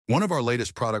One of our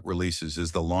latest product releases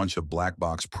is the launch of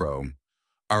BLACKBOX Pro,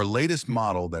 our latest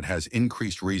model that has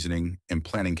increased reasoning and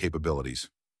planning capabilities.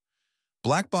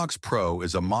 BLACKBOX Pro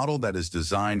is a model that is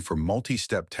designed for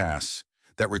multi-step tasks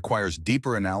that requires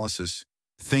deeper analysis,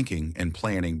 thinking, and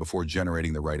planning before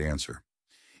generating the right answer.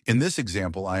 In this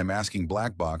example, I am asking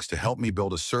BLACKBOX to help me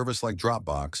build a service like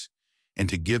Dropbox and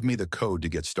to give me the code to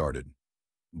get started.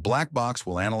 BLACKBOX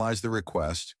will analyze the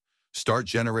request, start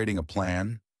generating a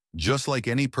plan, just like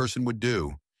any person would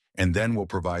do, and then will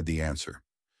provide the answer.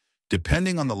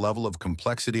 Depending on the level of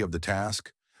complexity of the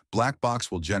task,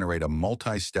 BLACKBOX will generate a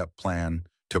multi-step plan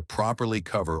to properly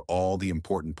cover all the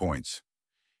important points.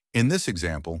 In this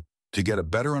example, to get a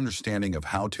better understanding of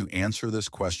how to answer this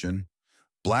question,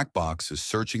 BLACKBOX is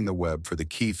searching the web for the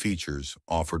key features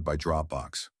offered by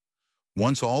Dropbox.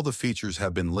 Once all the features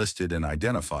have been listed and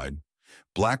identified,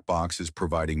 BLACKBOX is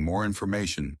providing more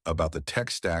information about the tech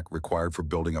stack required for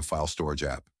building a file storage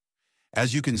app.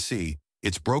 As you can see,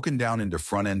 it's broken down into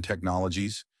front-end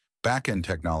technologies, back-end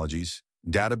technologies,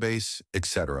 database,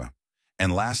 etc.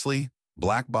 And lastly,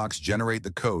 BLACKBOX generate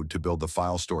the code to build the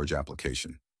file storage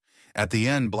application. At the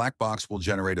end, BLACKBOX will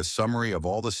generate a summary of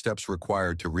all the steps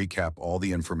required to recap all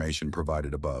the information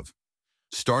provided above.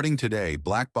 Starting today,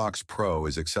 BLACKBOX Pro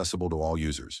is accessible to all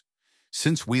users.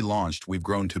 Since we launched, we've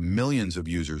grown to millions of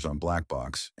users on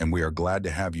BLACKBOX, and we are glad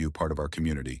to have you part of our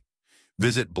community.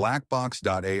 Visit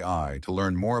blackbox.ai to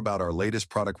learn more about our latest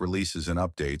product releases and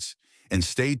updates, and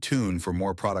stay tuned for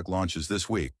more product launches this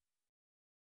week.